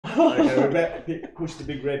Okay, we're about to push the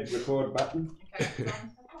big red record button.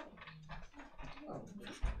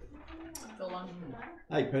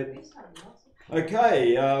 Hey, Pete.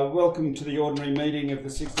 Okay, welcome to the ordinary meeting of the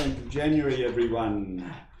 16th of January,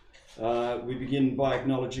 everyone. We begin by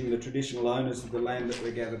acknowledging the traditional owners of the land that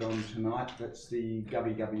we're gathered on tonight. That's the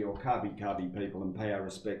Gubbi or Kabi people, and pay our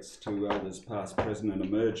respects to elders past, present and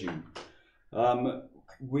emerging.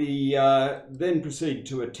 We then proceed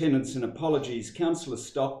to attendance and apologies. Councillor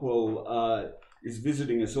Stockwell is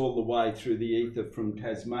visiting us all the way through the ether from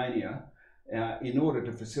Tasmania. In order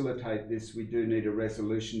to facilitate this, we do need a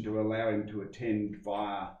resolution to allow him to attend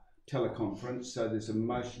via teleconference. So there's a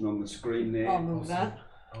motion on the screen there. I'll move that.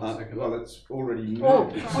 Well, it's already moved.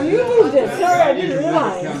 Oh, you moved it. Sorry, I didn't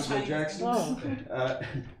realise. Councillor Jackson.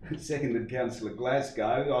 Seconded Councillor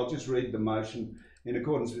Glasgow. I'll just read the motion. In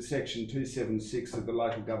accordance with section 276 of the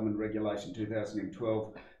Local Government Regulation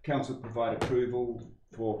 2012, Council provide approval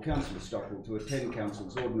for Councillor Stockwell to attend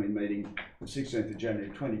Council's ordinary meeting of 16th of January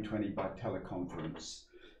 2020 by teleconference.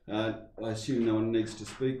 I assume no one needs to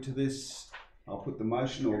speak to this. I'll put the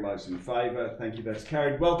motion. All those in favour? Thank you. That's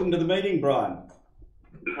carried. Welcome to the meeting, Brian.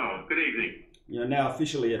 Oh, good evening. You're now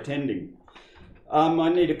officially attending. I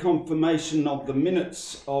need a confirmation of the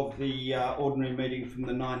minutes of the ordinary meeting from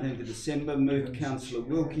the 19th of December. Moved Councillor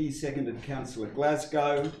Wilkie, seconded Councillor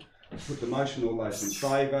Glasgow. Put the motion. All those in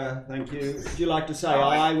favour? Thank you. Would you like to say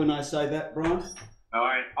aye when I say that, Brian?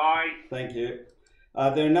 Aye. Aye. Thank you.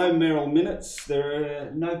 There are no Merrill minutes. There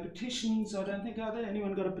are no petitions, I don't think, are there?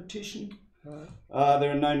 Anyone got a petition? There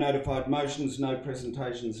are no notified motions, no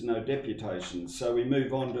presentations, no deputations. So we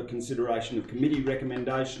move on to consideration of committee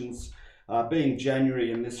recommendations. Being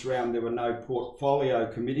January in this round, there were no portfolio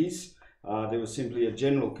committees. There was simply a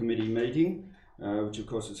general committee meeting, which of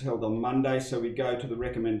course was held on Monday. So we go to the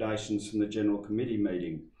recommendations from the general committee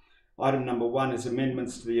meeting. Item number 1 is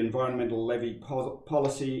amendments to the Environmental Levy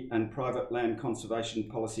Policy and Private Land Conservation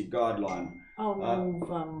Policy Guideline. I'll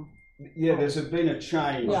move. Yeah, there's been a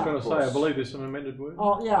change. Yeah. I was going to say, I believe there's some amended word.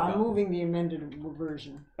 Oh, yeah, I'm moving the amended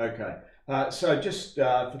version. Okay. So just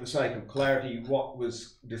for the sake of clarity, what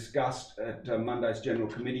was discussed at Monday's General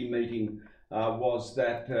Committee meeting was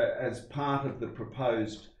that as part of the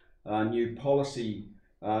proposed new policy,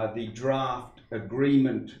 the draft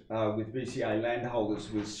agreement with VCA landholders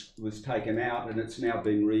was taken out, and it's now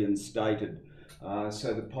been reinstated.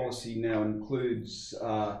 So the policy now includes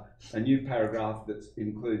a new paragraph that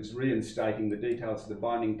includes reinstating the details of the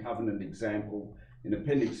binding covenant example in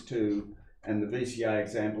Appendix 2 and the VCA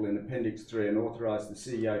example in Appendix 3, and authorise the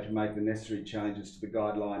CEO to make the necessary changes to the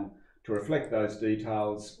guideline to reflect those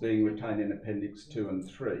details being retained in Appendix 2 and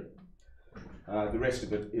 3. The rest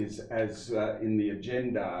of it is as in the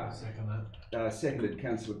agenda. Seconded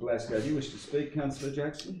Councillor Glasgow. Do you wish to speak, Councillor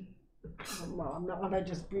Jackson? Well, I might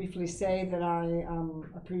just briefly say that I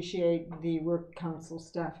appreciate the work council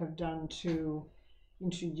staff have done to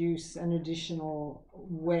introduce an additional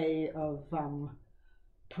way of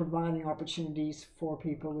providing opportunities for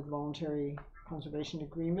people with voluntary conservation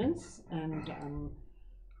agreements, and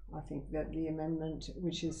I think that the amendment,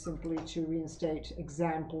 which is simply to reinstate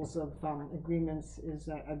examples of agreements, is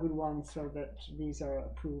a good one, so that these are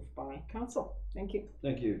approved by council. Thank you.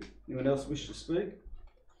 Thank you. Anyone else wish to speak?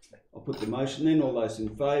 I'll put the motion in. All those in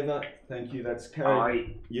favour? Thank you. That's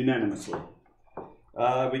carried unanimously.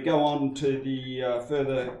 We go on to the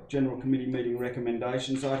further General Committee meeting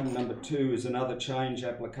recommendations. Item number 2 is another change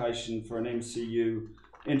application for an MCU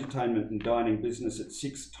entertainment and dining business at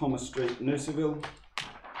 6 Thomas Street, Noosaville.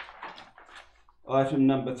 Item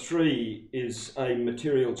number 3 is a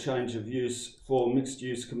material change of use for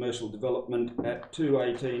mixed-use commercial development at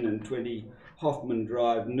 218 and 20 HOFMANN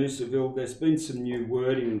Drive, Noosaville. There's been some new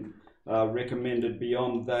wording recommended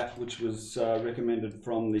beyond that which was recommended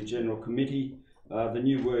from the General Committee. The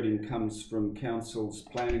new wording comes from Council's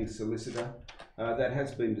planning solicitor. That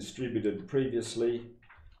has been distributed previously.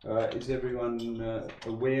 Is everyone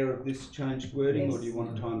aware of this changed wording, yes, or do you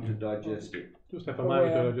want time to digest it? Just have a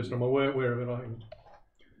moment to digest it. I'm aware of it, I think.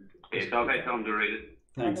 Yes, I've had time to read it.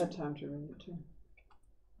 Thanks. I've had time to read it too.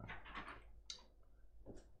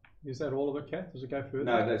 Is that all of it, Kath? Does it go further?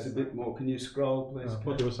 No, there's a bit more. Can you scroll, please? I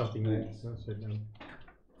thought there was something there. Thanks. That's it,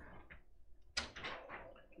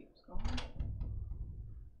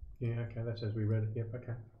 yeah, okay, that's as we read it. Yep,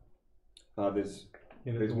 okay.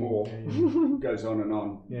 There's more. Yeah. Goes on and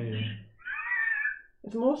on. Yeah, yeah.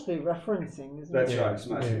 It's mostly referencing, isn't That's it? right, it's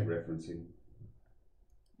mostly referencing.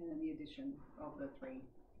 And then the addition of the 3.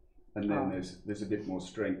 And then there's a bit more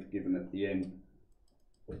strength given at the end.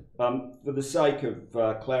 For the sake of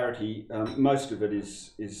clarity, most of it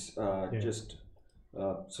is just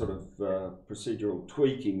sort of procedural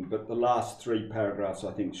tweaking, but the last 3 paragraphs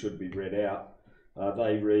I think should be read out.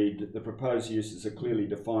 They read, the proposed uses are clearly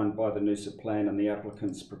defined by the Noosa plan and the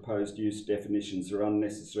applicant's proposed use definitions are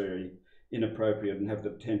unnecessary, inappropriate and have the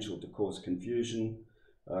potential to cause confusion.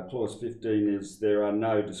 Clause 15 is, there are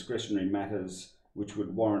no discretionary matters which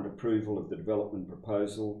would warrant approval of the development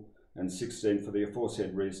proposal. And 16, for the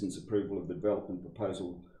aforesaid reasons, approval of the development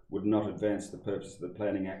proposal would not advance the purpose of the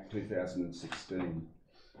Planning Act 2016.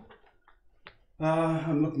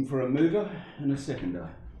 I'm looking for a mover and a seconder.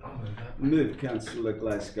 I'll move that. Moved Councillor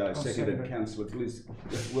Glasgow, I'll seconded second it. Councillor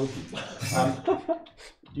Wilkie.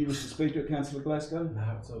 Do you wish to speak to it, Councillor Glasgow?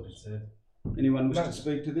 No, it's all been said. Anyone wish to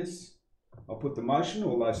speak to this? I'll put the motion.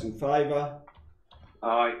 All those in favour?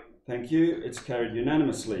 Aye. Thank you. It's carried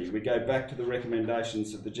unanimously. We go back to the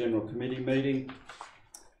recommendations of the General Committee meeting.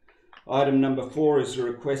 Item number 4 is a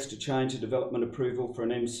request to change the development approval for an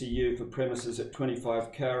MCU for premises at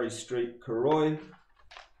 25 KAURI Street, QUEENSLAND.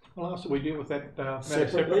 I'll ask that we deal with that matter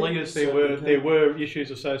Separately? separately, as there were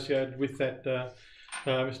issues associated with that,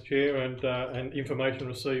 Mr. Chair, and information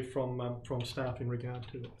received from staff in regard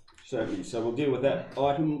to it. Certainly. So we'll deal with that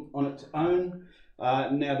item on its own.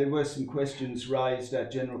 Now, there were some questions raised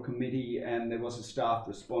at General Committee and there was a staff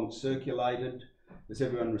response circulated. Has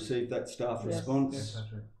everyone received that staff response? Yes,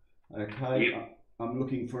 Patrick. Okay. Yep. I'm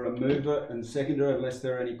looking for a mover and seconder unless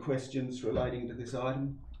there are any questions relating to this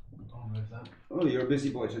item. I'll move that. Oh, you're a busy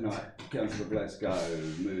boy tonight. Councillor Glasgow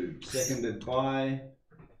moved. Seconded by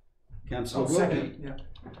Councillor Wilkie. Second,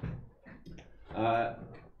 yeah.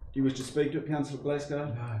 Do you wish to speak to it, Councillor Glasgow?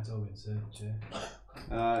 No, it's all been said, Chair.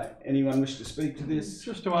 Anyone wish to speak to this?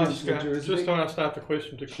 Just to ask staff a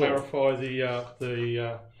question to Sure. clarify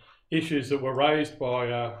the issues that were raised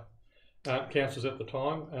by councillors at the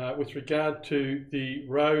time with regard to the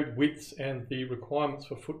road widths and the requirements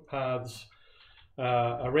for footpaths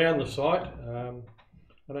around the site.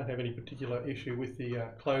 I don't have any particular issue with the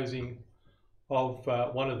closing of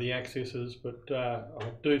one of the accesses, but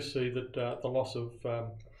I do see that the loss of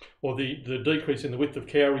or the decrease in the width of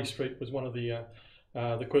KOALA Street was one of the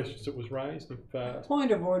questions that was raised.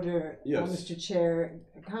 Point of order, Yes. Mr. Chair.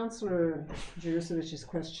 Councillor Jurusevic's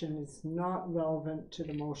question is not relevant to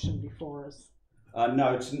the motion before us.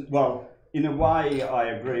 No, it's, well, in a way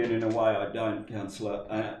I agree and in a way I don't,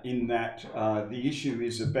 Councillor, in that the issue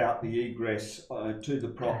is about the egress to the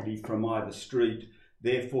property from either street.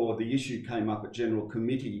 Therefore, the issue came up at General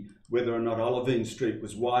Committee whether or not Olivine Street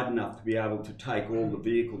was wide enough to be able to take all the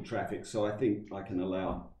vehicle traffic. So I think I can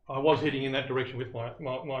allow. I was heading in that direction with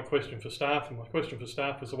my question for staff, and my question for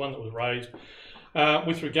staff was the one that was raised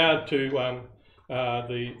with regard to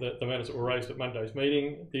the matters that were raised at Monday's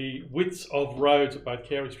meeting. The widths of roads at both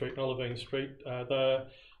KAURI Street and Olivine Street,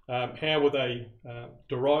 how were they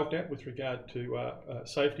derived at with regard to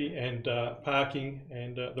safety and parking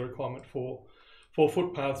and the requirement for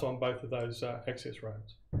footpaths on both of those access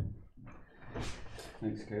roads?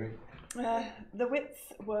 Thanks, Kerry. The widths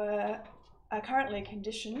are currently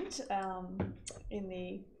conditioned in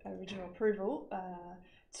the original approval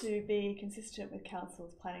to be consistent with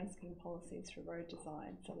Council's planning scheme policies for road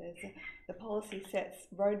design. So the policy sets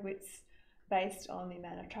road widths based on the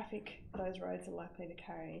amount of traffic those roads are likely to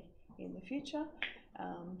carry in the future.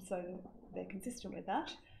 So they're consistent with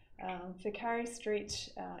that. For KAURI Street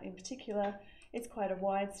in particular, it's quite a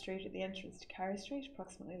wide street at the entrance to KAURI Street,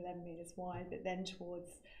 approximately 11 metres wide, but then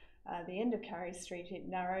towards the end of KAURI Street it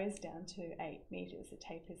narrows down to 8 metres, it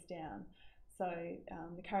tapers down. So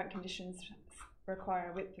the current conditions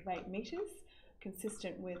require a width of 8 metres,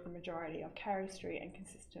 consistent with the majority of KAURI Street and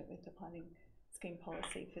consistent with the planning scheme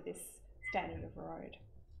policy for this standard of road.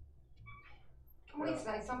 Can we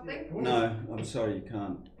say something? No, I'm sorry, you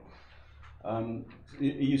can't. Are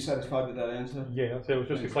you satisfied with that answer? Yeah, so it was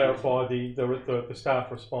just to clarify the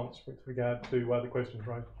staff response with regard to the questions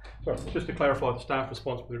raised. Sorry, just to clarify the staff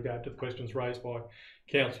response with regard to the questions raised by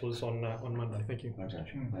councillors on Monday. Thank you. Okay,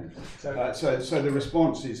 thanks. So the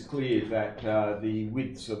response is clear that the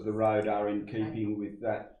widths of the road are in keeping with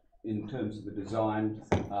that in terms of the design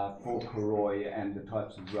for QUEENSLAND and the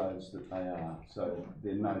types of roads that they are. So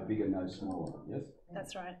they're no bigger, no smaller. Yes.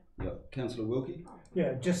 That's right. Yep. Councillor Wilkie.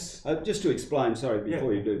 Yeah, just to explain, sorry,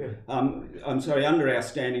 before you do, I'm sorry, under our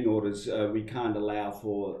standing orders, we can't allow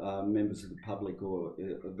for members of the public or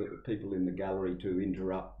the people in the gallery to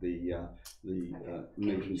interrupt the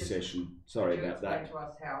meeting session. Sorry about that. Explain to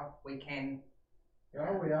us how we can.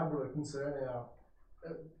 Are we able to concern our?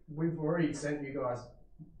 We've already sent you guys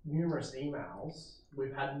numerous emails.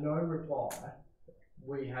 We've had no reply.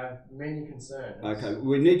 we have many concerns. Okay,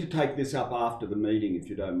 we need to take this up after the meeting, if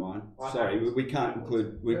you don't mind. Okay. Sorry, we can't No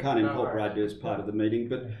incorporate it worries. as part of the meeting,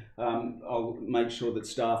 but I'll make sure that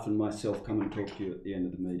staff and myself come and talk to you at the end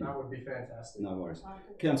of the meeting. That would be fantastic. No worries.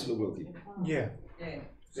 Councillor Wilkie. Yeah. Yeah.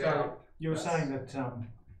 So you were Yes. saying that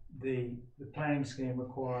the planning scheme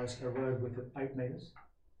requires a road width of 8 metres.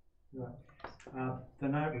 Right. The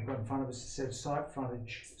note we've got in front of us says site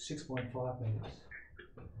frontage 6.5 metres.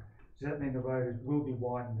 Does that mean the road will be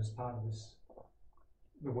widened as part of this,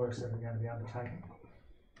 the works that are going to be undertaken?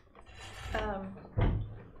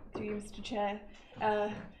 To you, Mr. Chair.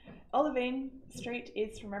 Olivine Street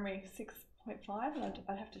is, from memory, 6.5, and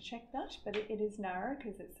I'd have to check that, but it is narrow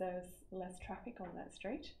because it serves less traffic on that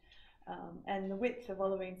street. And the width of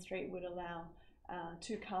Olivine Street would allow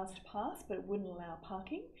 2 cars to pass, but it wouldn't allow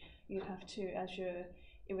parking. You'd have to,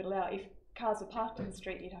 it would allow, if cars were parked in the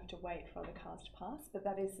street, you'd have to wait for other cars to pass, but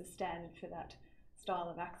that is the standard for that style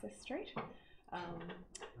of access street.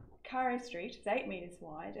 KOALA Street is 8 metres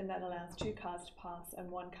wide, and that allows 2 cars to pass and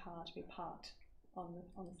 1 car to be parked on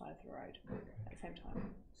the side of the road at the same time.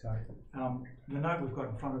 So the note we've got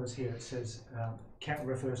in front of us here, it says,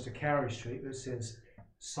 refers to KAURI Street, it says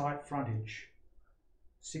site frontage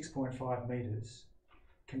 6.5 metres,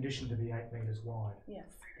 conditioned to be 8 metres wide. Yes.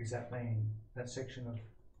 Does that mean that section of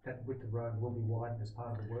that width of road will be widened as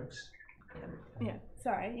part of the works? Yeah,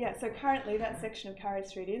 sorry, yeah, so currently that section of KOALA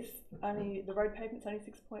Street is only, the road pavement's only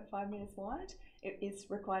 6.5 metres wide. It is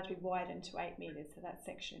required to be widened to 8 metres, so that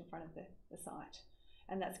section in front of the site.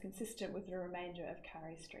 And that's consistent with the remainder of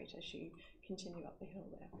KOALA Street as you continue up the hill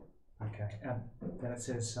there. Okay, then it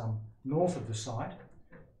says north of the site,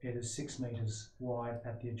 it is 6 metres wide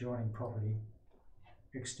at the adjoining property,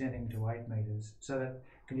 extending to 8 metres. So that,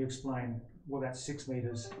 can you explain, will that 6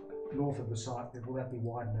 metres north of the site, will that be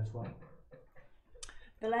widened as well?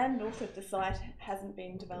 The land north of the site hasn't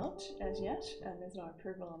been developed as yet, and there's no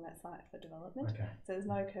approval on that site for development. Okay. So there's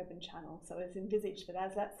no curb and channel. So it's envisaged that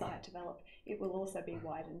as that site develops, it will also be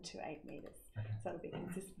widened to 8 metres. Okay. So it'll be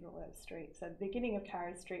consistent with all those streets. So the beginning of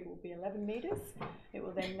KOALA Street will be 11 metres. It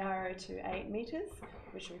will then narrow to 8 metres,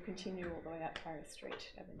 which will continue all the way up KOALA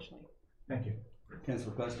Street eventually. Thank you.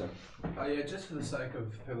 Councillor Costa. Yeah, just for the sake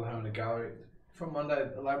of people having a gallery, from Monday,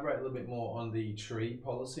 elaborate a little bit more on the tree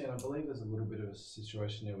policy, and I believe there's a little bit of a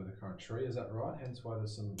situation there with the current tree, is that right? Hence why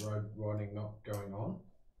there's some road widening not going on?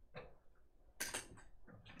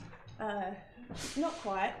 Not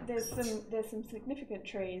quite. There's some significant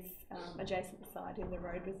trees adjacent to the site in the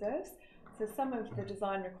road reserves. So some of the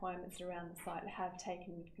design requirements around the site have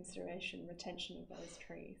taken into consideration retention of those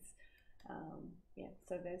trees. Yeah,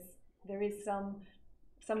 so there is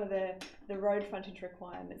some of the road frontage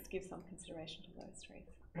requirements give some consideration to those trees.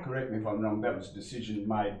 Correct me if I'm wrong, that was a decision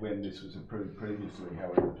made when this was approved previously,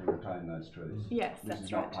 however, to retain those trees. Yes, this that's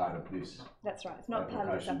is right. not part of this. That's right. It's not part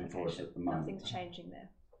of this application before us application. at the moment. Nothing's changing there.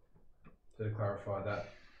 So to clarify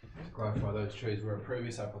that, those trees were a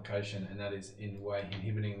previous application, and that is in way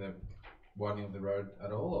inhibiting the widening of the road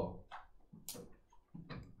at all, or?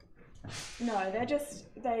 No,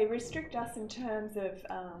 they restrict us in terms of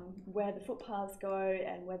where the footpaths go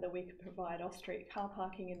and whether we could provide off-street car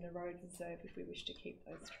parking in the road reserve if we wish to keep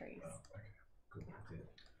those trees. Good, that's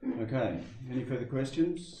it. Okay, any further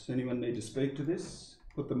questions? Anyone need to speak to this?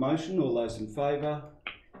 Put the motion, all those in favour?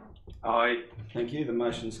 Aye. Thank you, the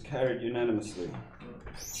motion's carried unanimously.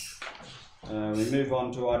 We move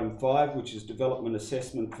on to item 5, which is development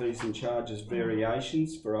assessment fees and charges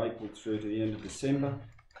variations for April through to the end of December.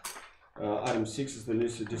 Item 6 is the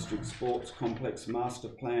Noosa District Sports Complex Master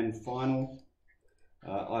Plan final.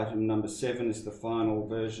 Item number 7 is the final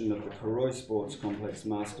version of the QUEENSLAND Sports Complex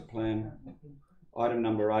Master Plan. Item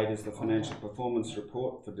number 8 is the Financial Performance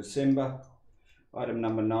Report for December. Item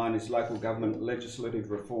number 9 is Local Government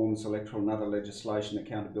Legislative Reforms, Electoral and Other Legislation,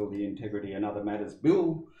 Accountability, Integrity and Other Matters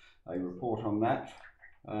Bill. A report on that.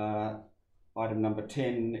 Item number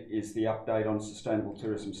 10 is the update on Sustainable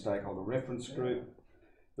Tourism Stakeholder Reference Group.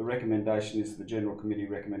 The recommendation is the General Committee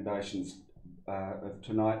recommendations of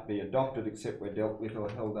tonight be adopted, except where dealt with or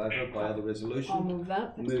held over by other resolution. I'll move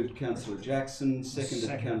that. Moved Councillor Jackson, seconded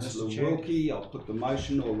Second, Councillor Mr. Chair. Wilkie. I'll put the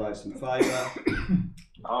motion. All those in favour?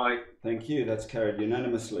 Aye. Thank you. That's carried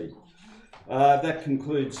unanimously. That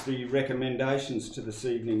concludes the recommendations to this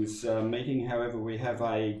evening's meeting. However, we have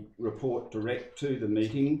a report direct to the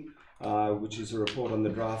meeting, which is a report on the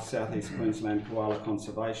draft South East Queensland Koala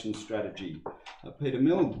Conservation Strategy. Peter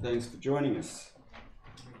Milne, thanks for joining us.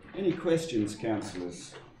 Any questions,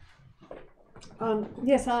 councillors?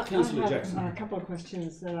 Yes, I Councillor have Jackson. a couple of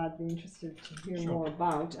questions that I'd be interested to hear more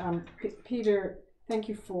about. Peter, thank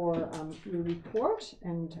you for your report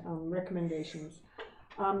and recommendations.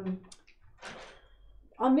 I'm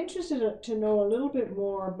interested to know a little bit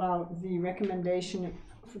more about the recommendation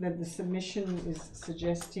that the submission is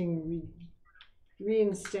suggesting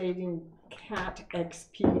reinstating CAT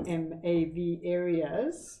XPMAV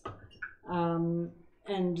areas. And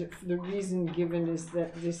the reason given is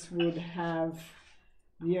that this would have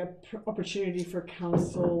the opportunity for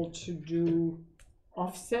council to do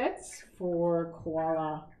offsets for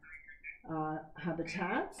koala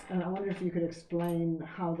habitats, and I wonder if you could explain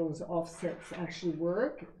how those offsets actually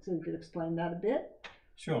work, so you could explain that a bit.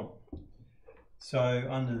 Sure. So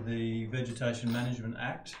under the Vegetation Management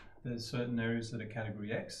Act, there's certain areas that are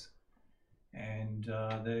Category X, and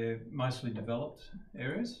they're mostly developed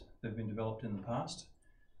areas. They've been developed in the past.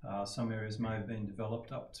 Some areas may have been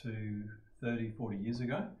developed up to 30, 40 years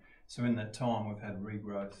ago. So in that time, we've had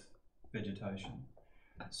regrowth vegetation.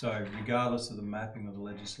 So regardless of the mapping or the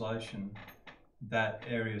legislation, that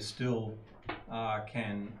area still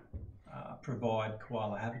can provide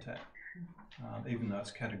koala habitat, even though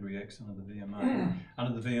it's Category X under the VMA.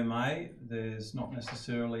 Under the VMA, there's not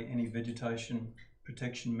necessarily any vegetation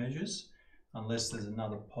protection measures unless there's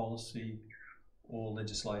another policy or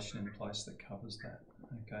legislation in place that covers that.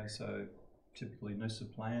 Okay, so typically Noosa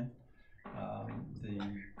plan, the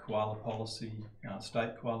koala policy,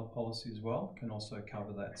 state koala policy as well, can also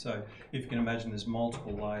cover that. So if you can imagine, there's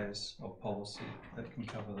multiple layers of policy that can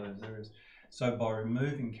cover those areas. So by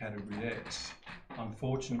removing Category X,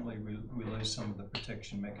 unfortunately we lose some of the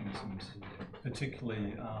protection mechanisms,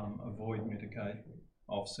 particularly avoid, mitigate,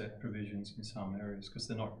 offset provisions in some areas, because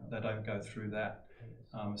they don't go through that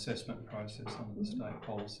assessment process under the state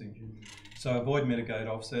policy. So avoid, mitigate,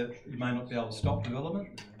 offset, you may not be able to stop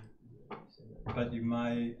development, but you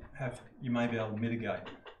may be able to mitigate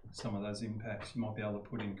some of those impacts. You might be able to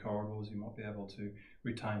put in corridors, you might be able to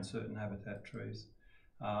retain certain habitat trees.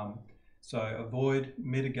 So avoid,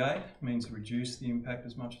 mitigate means reduce the impact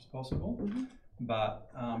as much as possible,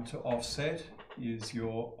 but to offset is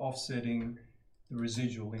you're offsetting the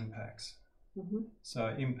residual impacts.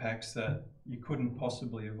 So impacts that you couldn't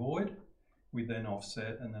possibly avoid, we then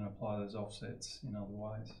offset and then apply those offsets in other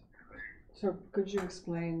ways. So could you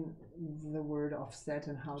explain the word offset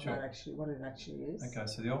and how Sure. that actually, what it actually is? Okay,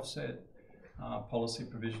 so the offset policy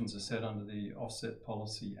provisions are set under the Offset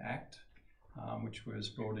Policy Act, which was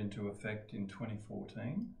brought into effect in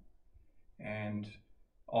 2014. And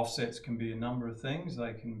offsets can be a number of things.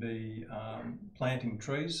 They can be planting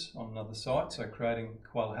trees on another site, so creating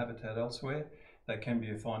koala habitat elsewhere. They can be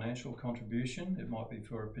a financial contribution. It might be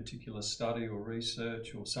for a particular study or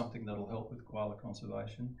research or something that'll help with koala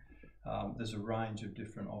conservation. There's a range of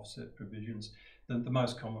different offset provisions. The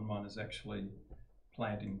most common one is actually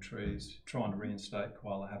planting trees, trying to reinstate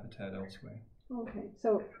koala habitat elsewhere. Okay,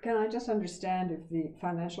 so can I just understand if the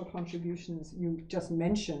financial contributions you just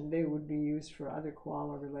mentioned, they would be used for other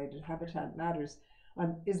koala-related habitat matters.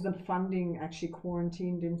 Is the funding actually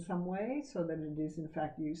quarantined in some way so that it is in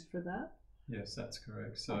fact used for that? Yes, that's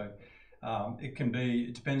correct. So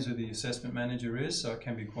it depends who the assessment manager is, so it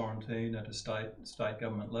can be quarantined at a state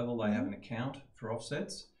government level. They have an account for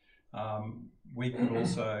offsets. We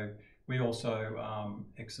also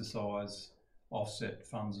exercise offset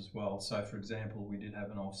funds as well. So for example, we did have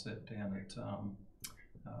an offset down at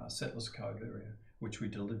Settlers Cove area, which we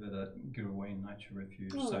delivered at QUEENSLAND Nature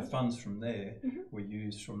Refuge. Oh, so right. funds from there were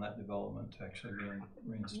used from that development to actually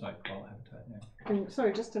reinstate koala habitat now. And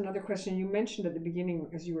sorry, just another question. You mentioned at the beginning,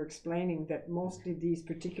 as you were explaining, that mostly these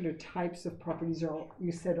particular types of properties are,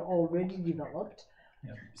 you said, already developed.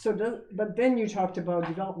 Yep. So, but then you talked about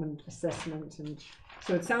development assessment, and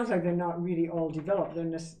so it sounds like they're not really all developed.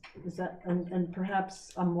 Then is that, and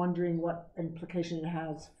perhaps I'm wondering what implication it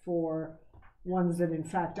has for ones that in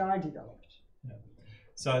fact are developed. Yeah.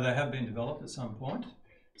 So they have been developed at some point.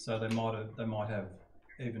 So they might have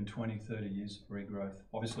even 20, 30 years of regrowth.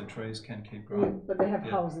 Obviously, trees can keep growing. But they have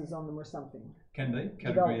houses on them or something. Can be.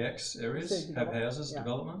 Category X areas have houses,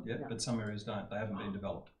 development, yeah, but some areas don't. They haven't been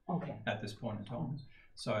developed at this point in time.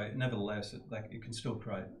 So nevertheless, it can still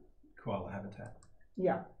create koala habitat.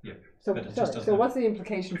 Yeah. Yeah. So, so what's the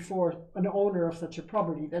implication for an owner of such a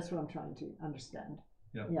property? That's what I'm trying to understand.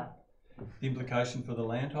 Yeah. Yeah. The implication for the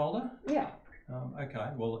landholder? Yeah.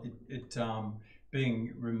 Okay. Well, it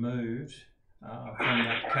being removed from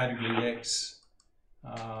that Category X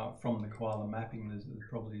from the koala mapping, there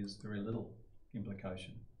probably is very little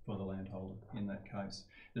implication for the landholder in that case.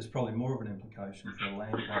 There's probably more of an implication for the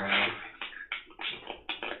landholder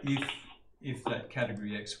if that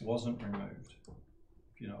Category X wasn't removed,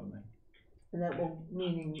 if you know what I mean. And that will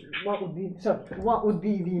meaning what would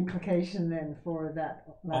be the implication then for that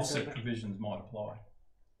landowner? Offset provisions might apply.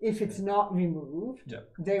 if it's not removed,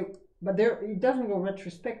 Yep. it doesn't go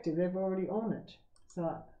retrospective. They've already owned it. So,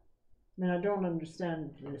 I mean, I don't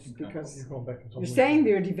understand this because You're going back and you're saying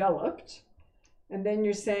they're developed, and then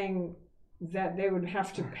you're saying that they would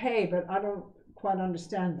have to pay, but I don't quite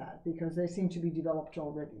understand that because they seem to be developed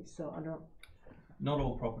already. So I don't. Not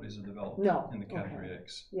all properties are developed in the category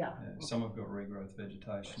X. Yeah. Some have got regrowth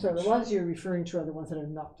vegetation. So the ones you're referring to are the ones that are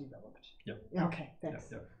not developed. Yep. Okay,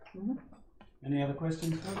 thanks. Yep. Any other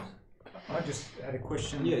questions, folks? I just had a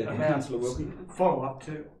question Yeah, about Councillor Wilkie. follow up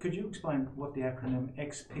to. Could you explain what the acronym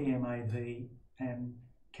XPMAV and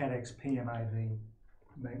CADX PMAV mean?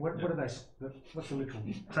 What are they? What's the literal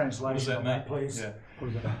translation of that, please? Yeah.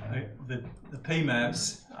 The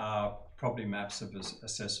PMAVs are property maps of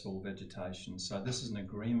accessible vegetation. So this is an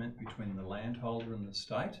agreement between the landholder and the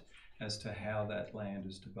state as to how that land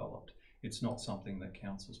is developed. It's not something that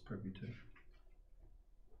council's privy to.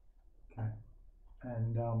 Okay.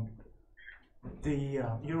 And the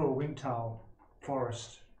Ural Ringtail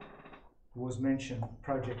Forest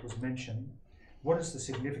project was mentioned. What is the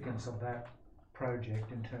significance of that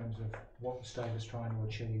project in terms of what the state is trying to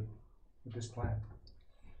achieve with this plan?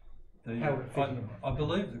 I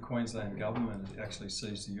believe the Queensland government actually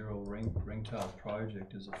sees the Ural Ringtail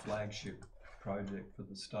project as a flagship project for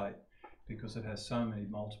the state because it has so many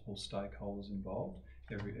multiple stakeholders involved.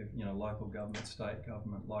 Local government, state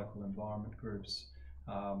government, local environment groups,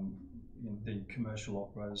 the commercial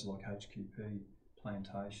operators like HQP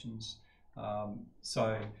plantations.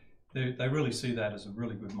 So they really see that as a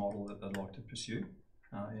really good model that they'd like to pursue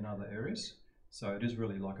in other areas. So it is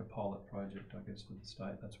really like a pilot project, I guess, for the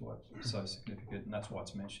state. That's why it's so significant, and that's why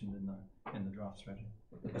it's mentioned in the draft strategy.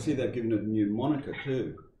 I see they've given it a new moniker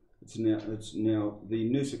too. It's now the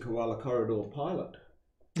Noosa Koala Corridor Pilot.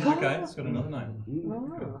 Okay, it's got another name.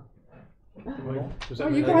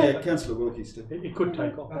 Yeah, Councillor Wilkie still. It could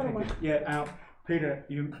take off. Yeah, Peter,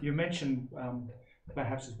 you mentioned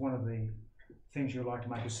perhaps as one of the things you'd like to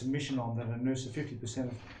make a submission on that in Noosa 50%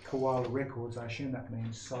 of koala records, I assume that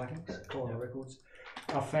means sightings, koala records,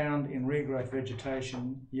 are found in regrowth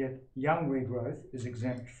vegetation, yet young regrowth is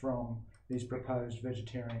exempt from these proposed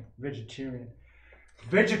vegetation,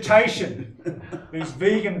 these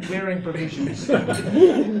vegan clearing provisions. Are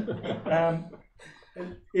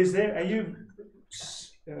you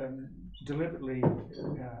deliberately,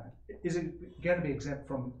 is it going to be exempt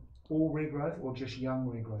from all regrowth or just young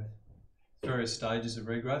regrowth? Various stages of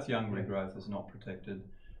regrowth. Young regrowth is not protected.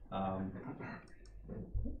 The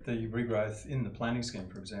regrowth in the planning scheme,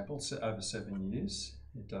 for example, over 7 years,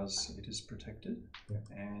 it is protected,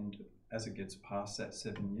 and as it gets past that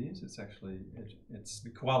 7 years, it's the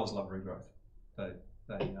koalas love regrowth. They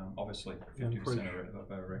obviously 50%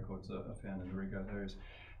 of our records are found in the regrowth areas,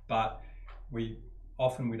 but we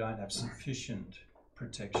don't have sufficient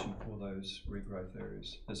protection for those regrowth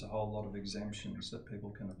areas. There's a whole lot of exemptions that people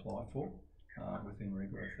can apply for within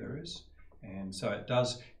regrowth areas, and so it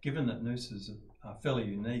does, given that Noosa's fairly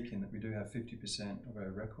unique in that we do have 50% of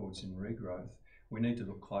our records in regrowth, we need to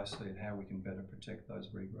look closely at how we can better protect those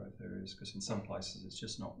regrowth areas, because in some places it's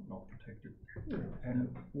just not protected.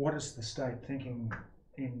 And what is the state thinking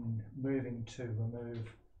in moving to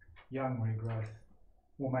remove young regrowth,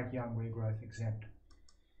 or make young regrowth exempt?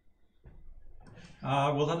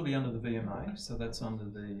 Well, that'll be under the VMA, so that's under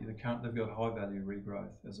the current. They've got high value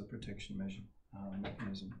regrowth as a protection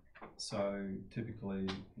mechanism. So typically,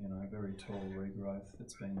 very tall regrowth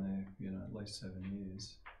that's been there, at least 7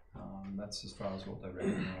 years. That's as far as what they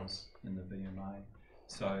recognise in the VMA.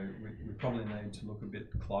 So we probably need to look a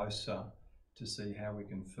bit closer to see how we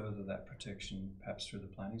can further that protection, perhaps through the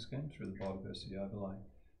planning scheme, through the biodiversity overlay.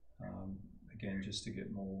 Again, just to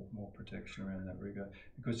get more protection around that regrowth,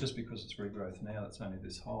 because it's regrowth now, it's only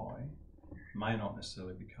this high, may not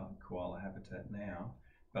necessarily become koala habitat now,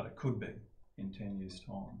 but it could be in 10 years'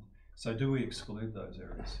 time. So do we exclude those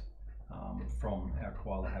areas from our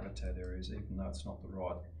koala habitat areas, even though it's not the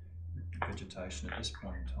right vegetation at this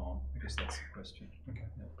point in time? I guess that's the question. Okay.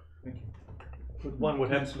 Yeah. Thank you. But one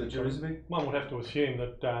would have to assume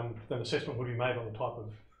that an assessment would be made on the type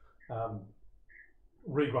of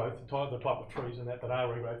regrowth, the type of trees and that are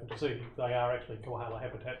regrowth, and to see if they are actually koala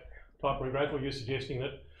habitat type regrowth, or you're suggesting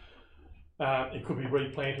that it could be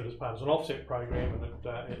replanted as part of an offset program and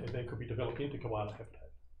it then could be developed into koala habitat.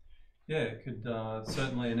 Yeah, it could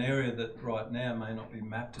certainly, an area that right now may not be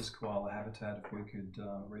mapped as koala habitat, if we could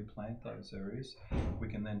replant those areas, we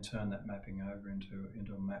can then turn that mapping over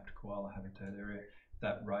into a mapped koala habitat area.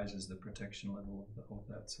 That raises the protection level of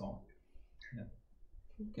that site. Yeah.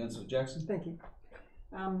 Councillor Jackson. Thank you.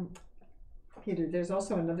 Peter, there's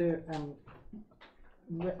also another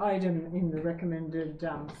item in the recommended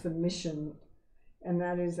submission, and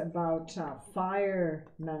that is about fire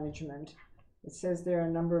management. It says there are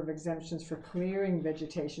a number of exemptions for clearing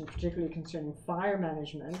vegetation, particularly concerning fire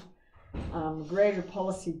management. Greater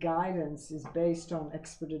policy guidance is based on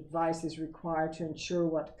expert advice is required to ensure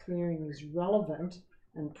what clearing is relevant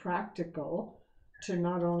and practical to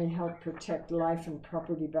not only help protect life and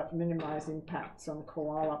property but minimize impacts on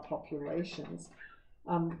koala populations.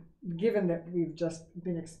 Given that we've just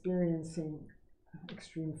been experiencing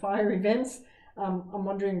extreme fire events, I'm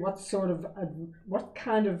wondering what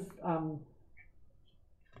kind of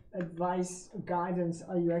advice, guidance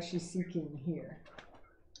are you actually seeking here?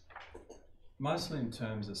 Mostly in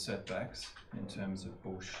terms of setbacks, in terms of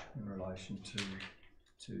bush in relation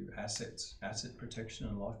to assets, asset protection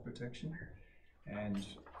and life protection, and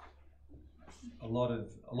a lot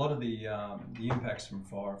of the impacts from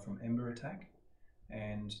fire from ember attack,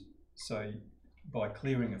 and so by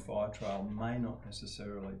clearing a fire trail may not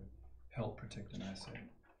necessarily help protect an asset.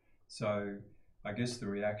 So I guess the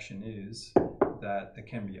reaction is that there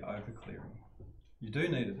can be overclearing. You do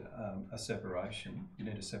need a separation. You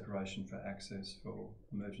need a separation for access for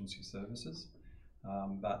emergency services.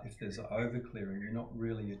 But if there's overclearing, you're not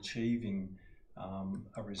really achieving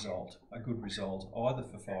a good result, either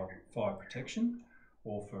for fire protection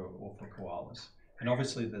or for koalas. And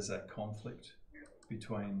obviously there's that conflict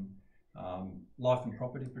between life and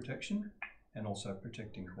property protection and also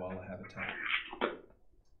protecting koala habitat.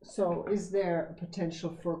 So is there a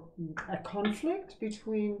potential for a conflict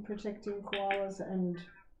between protecting koalas and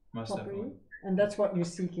Most property? definitely. And that's what you're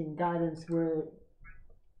seeking, guidance where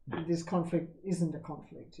this conflict isn't a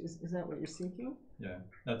conflict. Is that what you're seeking? Yeah,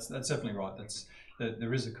 that's definitely right.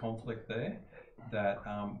 There is a conflict there that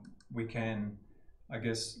we can, I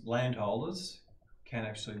guess, landholders can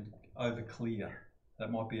actually overclear.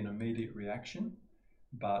 That might be an immediate reaction,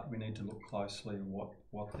 but we need to look closely what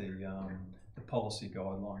the policy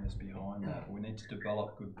guideline is behind that. We need to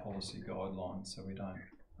develop good policy guidelines so we don't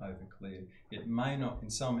overclear. It may not, in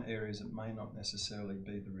some areas, it may not necessarily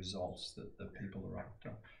be the results that people are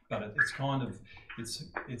after, but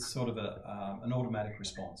it's sort of an automatic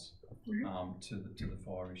response to the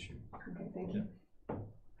fire issue. Okay, thank you.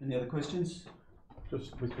 Any other questions?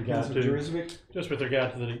 Just with regard to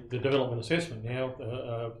the development assessment now,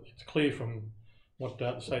 it's clear from what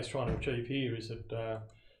the state's trying to achieve here is that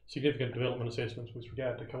significant development assessments with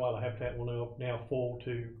regard to koala habitat will now fall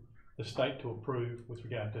to the state to approve with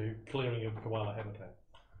regard to clearing of koala habitat.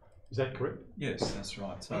 Is that correct? Yes, that's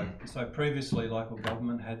right. So previously local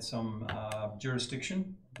government had some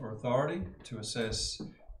jurisdiction or authority to assess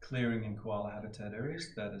clearing in koala habitat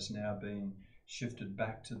areas. That has now been shifted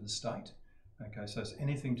back to the state. Okay, so it's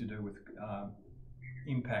anything to do with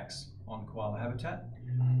impacts on koala habitat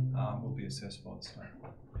will be assessed by the state.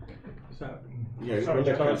 So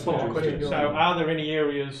are there any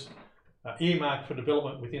areas earmarked for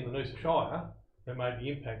development within the Noosa Shire that may be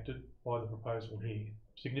impacted by the proposal here?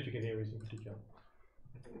 Significant areas in particular?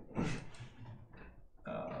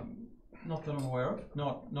 Not that I'm aware of.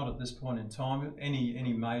 Not at this point in time.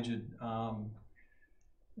 Any major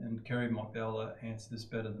and Kerry might be able to answer this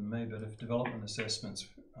better than me, but if development assessments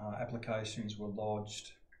applications were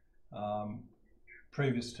lodged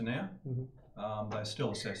previous to now, they're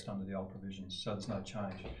still assessed under the old provisions, so there's no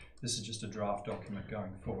change. This is just a draft document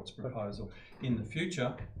going forward, it's a proposal. In the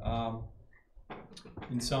future,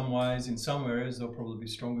 in some ways, in some areas there'll probably be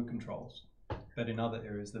stronger controls, but in other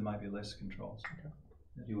areas there may be less controls. Okay.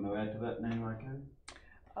 Do you want to add to that now, okay?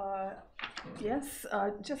 Yes,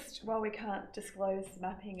 just while we can't disclose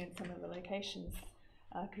mapping in some of the locations,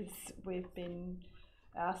 because we've been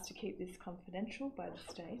asked to keep this confidential by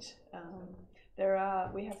the state,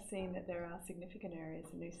 we have seen that there are significant areas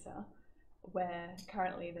in Noosa where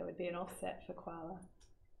currently there would be an offset for koala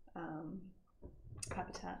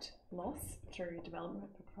habitat loss through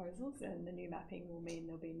development proposals, and the new mapping will mean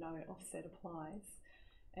there'll be no offset applies.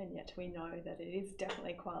 And yet we know that it is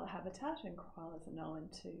definitely koala habitat, and koalas are known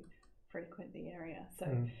to frequent the area. So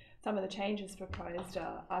some of the changes proposed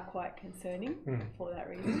are quite concerning for that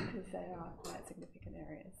reason, because they are quite significant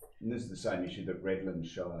areas. And this is the same issue that Redland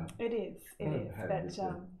Shire. It is, but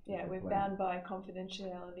yeah, we're bound by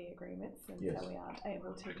confidentiality agreements, and so we aren't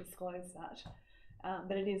able to disclose that.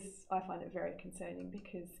 But it is, I find it very concerning,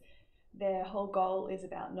 because their whole goal is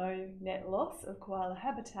about no net loss of koala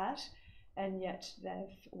habitat, and yet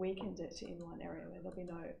they've weakened it in one area where there'll be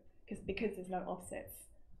no, because there's no offsets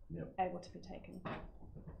able to be taken.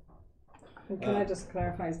 And can I just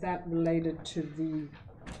clarify, is that related to the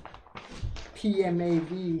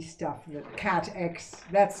PMAV stuff, the CAT-X,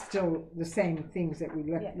 that's still the same things that we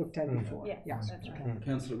looked at before. Yes, Yeah. that's right.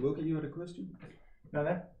 Councillor Wilkie, you had a question? No,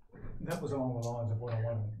 that was along the lines of what I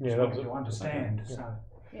wanted to understand. So,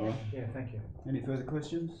 yeah, thank you. Any further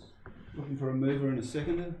questions? Looking for a mover and a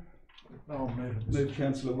seconder. I'll move it. Moved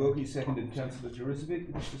Councillor Wilkie, seconded Councillor Jurizovic.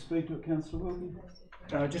 You wish to speak to it, Councillor Wilkie?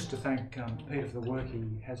 Just to thank Peter for the work he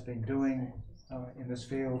has been doing in this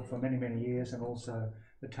field for many, many years, and also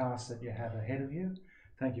the tasks that you have ahead of you.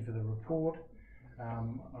 Thank you for the report.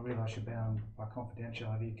 I realise you're bound by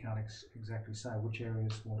confidentiality. You can't exactly say which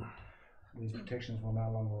areas these protections will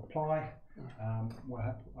no longer apply.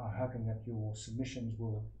 We're hoping that your submissions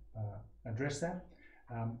will address that.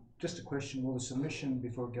 Just a question, will the submission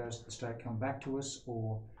before it goes to the state come back to us,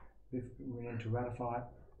 or if we need to ratify it?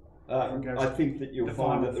 I think that you'll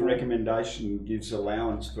find that the recommendation gives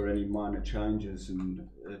allowance for any minor changes and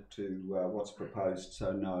to what's proposed.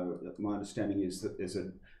 So no, my understanding is that there's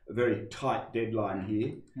a very tight deadline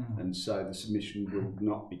here, and so the submission will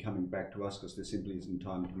not be coming back to us because there simply isn't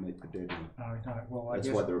time to meet the deadline. Well, that's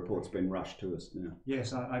why the report's been rushed to us now.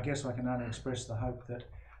 Yes, I guess I can only express the hope that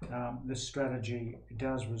this strategy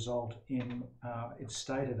does result in its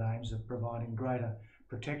stated aims of providing greater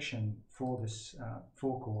protection for this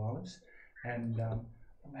for koalas, and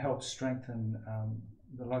help strengthen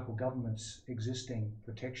the local government's existing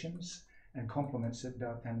protections and complements it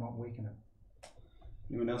and not weaken it.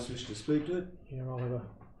 Anyone else wish to speak to it? Yeah, I'll have a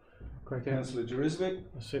crack at Councillor Jurizovic.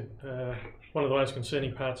 I said one of the most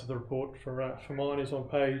concerning parts of the report for mine is on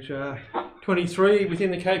page 23.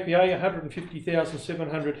 Within the KPA,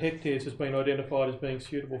 150,700 hectares has been identified as being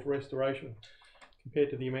suitable for restoration.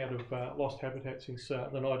 Compared to the amount of lost habitat since the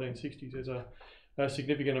 1960s, there's a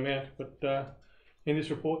significant amount. But in this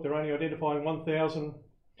report, they're only identifying 1,000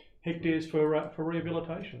 hectares for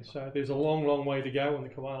rehabilitation. So there's a long, long way to go, and the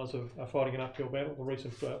koalas are fighting an uphill battle. The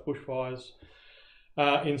recent bushfires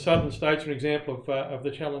in southern states are an example of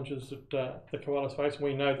the challenges that the koalas face.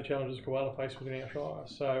 We know the challenges the koala face within our shire.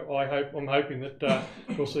 So I'm hoping that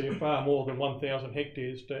we'll see far more than 1,000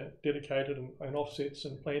 hectares dedicated and offsets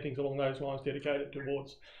and plantings along those lines dedicated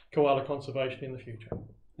towards koala conservation in the future.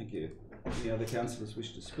 Thank you. Any other councillors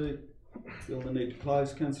wish to speak? Feel the need to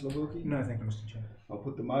close, Councillor Wilkie? No, thank you, Mr. Chair. I'll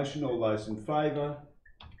put the motion. All those in favour?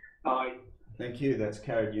 Aye. Thank you. That's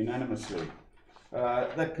carried unanimously.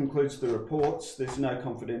 That concludes the reports. There's no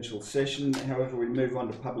confidential session. However, we move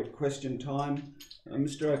on to public question time.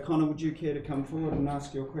 Mr. O'Connor, would you care to come forward and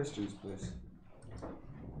ask your questions, please?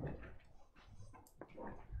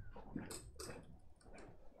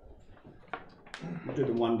 We'll do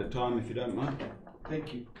them one at a time if you don't mind.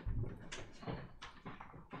 Thank you.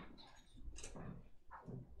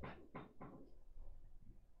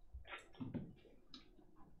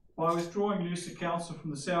 By withdrawing Noosa Council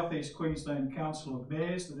from the South East Queensland Council of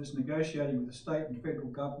Mayors that is negotiating with the state and federal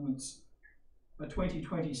governments a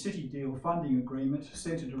 2020 City Deal funding agreement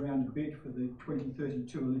centred around a bid for the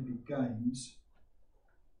 2032 Olympic Games,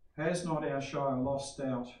 has not our Shire lost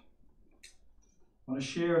out on a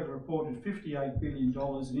share of the reported $58 billion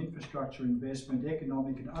in infrastructure investment,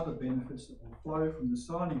 economic and other benefits that will flow from the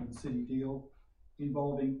signing of the City Deal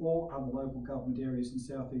involving all other local government areas in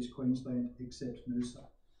South East Queensland except Noosa?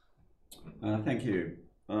 Thank you.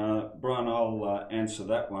 Brian, I'll answer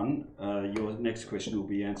that one. Your next question will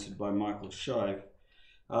be answered by Michael Shave.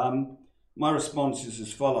 My response is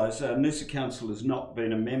as follows. Noosa Council has not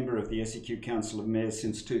been a member of the SEQ Council of Mayors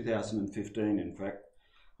since 2015, in fact.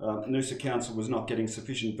 Noosa Council was not getting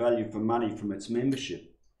sufficient value for money from its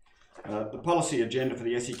membership. The policy agenda for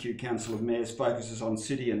the SEQ Council of Mayors focuses on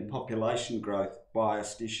city and population growth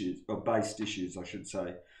based issues, I should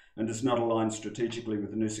say, and does not align strategically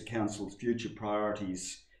with the Noosa Council's future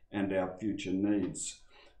priorities and our future needs.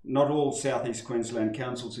 Not all South East Queensland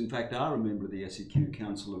councils, in fact, are a member of the SEQ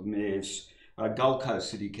Council of Mayors. Gold Coast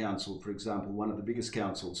City Council, for example, one of the biggest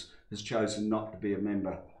councils, has chosen not to be a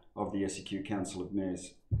member of the SEQ Council of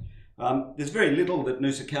Mayors. There's very little that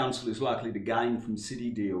Noosa Council is likely to gain from city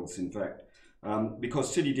deals, in fact,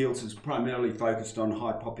 because city deals is primarily focused on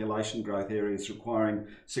high population growth areas requiring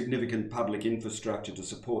significant public infrastructure to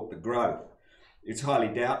support the growth. It's highly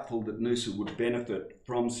doubtful that Noosa would benefit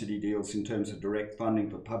from city deals in terms of direct funding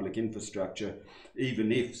for public infrastructure,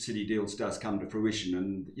 even if city deals does come to fruition.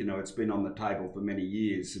 And, you know, it's been on the table for many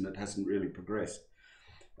years and it hasn't really progressed.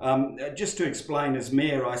 Just to explain, as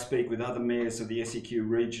mayor, I speak with other mayors of the SEQ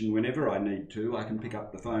region whenever I need to. I can pick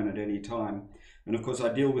up the phone at any time. And of course,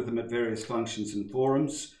 I deal with them at various functions and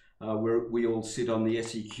forums where we all sit on the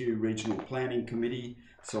SEQ Regional Planning Committee.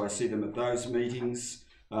 So I see them at those meetings,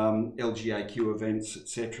 LGAQ events,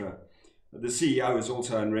 etc. The CEO is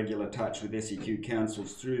also in regular touch with SEQ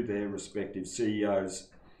councils through their respective CEOs,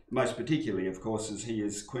 most particularly, of course, as he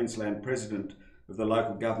is Queensland President of the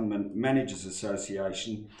Local Government Managers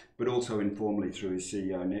Association, but also informally through his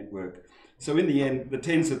CEO network. So in the end, the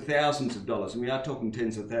tens of thousands of dollars, and we are talking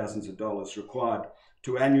tens of thousands of dollars required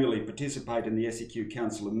to annually participate in the SEQ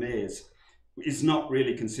Council of Mayors is not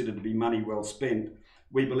really considered to be money well spent.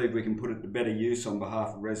 We believe we can put it to better use on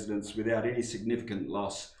behalf of residents without any significant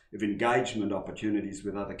loss of engagement opportunities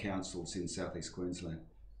with other councils in South East Queensland.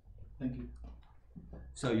 Thank you.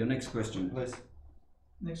 So your next question, please.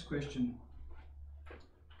 Next question.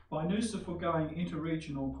 By Noosa foregoing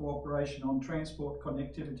interregional cooperation on transport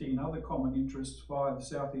connectivity and other common interests via the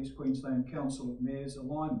South East Queensland Council of Mayors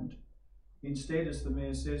alignment, instead, as the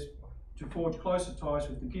Mayor says, to forge closer ties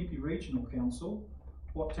with the Gympie Regional Council,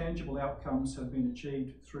 what tangible outcomes have been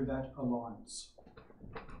achieved through that alliance?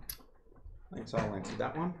 Thanks, I'll answer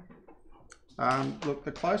that one. Look,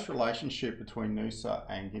 the close relationship between Noosa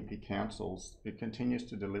and Gympie councils, it continues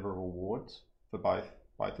to deliver rewards for both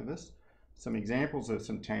of us. Some examples of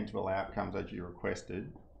some tangible outcomes, as you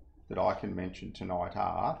requested, that I can mention tonight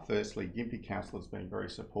are, firstly, Gympie Council has been very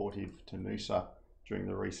supportive to Noosa during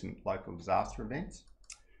the recent local disaster events.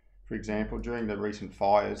 For example, during the recent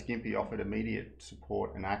fires, Gympie offered immediate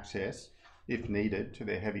support and access, if needed, to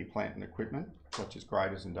their heavy plant and equipment, such as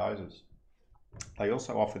graders and dozers. They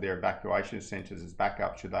also offered their evacuation centres as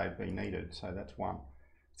backup should they have been needed, so that's one.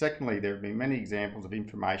 Secondly, there have been many examples of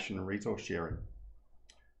information and resource sharing.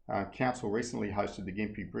 Council recently hosted the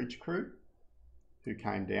Gympie Bridge crew, who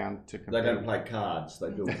came down to compare. They don't play cards; they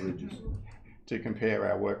build bridges. to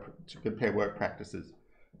compare work practices.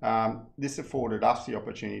 This afforded us the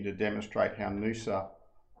opportunity to demonstrate how our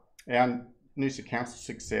Noosa Council's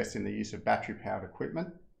success in the use of battery-powered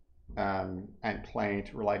equipment and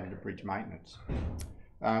plant related to bridge maintenance.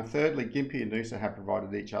 Thirdly, Gympie and Noosa have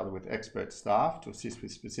provided each other with expert staff to assist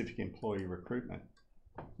with specific employee recruitment.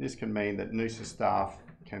 This can mean that Noosa staff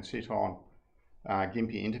can sit on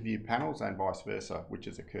Gympie interview panels and vice versa, which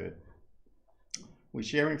has occurred. We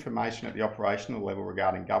share information at the operational level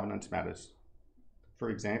regarding governance matters. For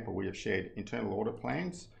example, we have shared internal audit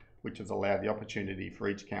plans, which has allowed the opportunity for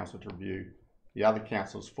each council to review the other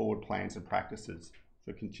council's forward plans and practices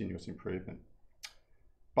for continuous improvement.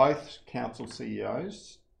 Both council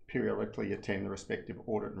CEOs periodically attend the respective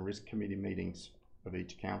audit and risk committee meetings of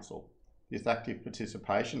each council. This active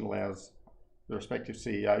participation allows the respective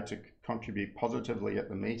CEO to contribute positively at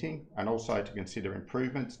the meeting and also to consider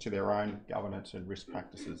improvements to their own governance and risk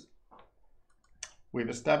practices. We've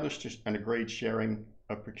established an agreed sharing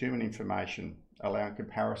of procurement information, allowing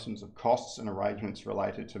comparisons of costs and arrangements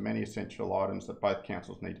related to many essential items that both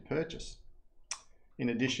councils need to purchase. In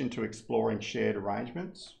addition to exploring shared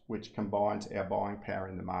arrangements, which combines our buying power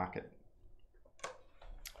in the market.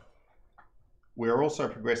 We are also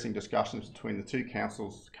progressing discussions between the two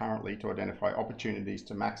councils currently to identify opportunities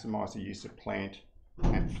to maximise the use of plant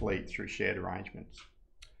and fleet through shared arrangements.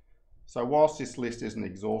 So whilst this list isn't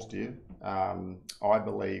exhaustive, I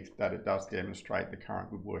believe that it does demonstrate the current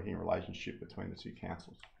good working relationship between the two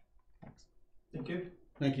councils. Thanks. Thank you.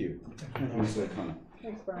 Thank you. Thank you, Mr. O'Connor.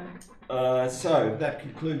 Thanks, Brian. So that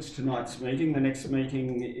concludes tonight's meeting. The next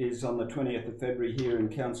meeting is on the 20th of February here in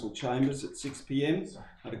Council Chambers at 6 p.m.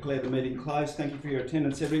 I declare the meeting closed. Thank you for your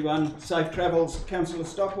attendance, everyone. Safe travels, Councillor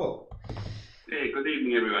Stockwell. Yeah, good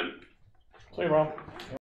evening, everyone. See you, Ron.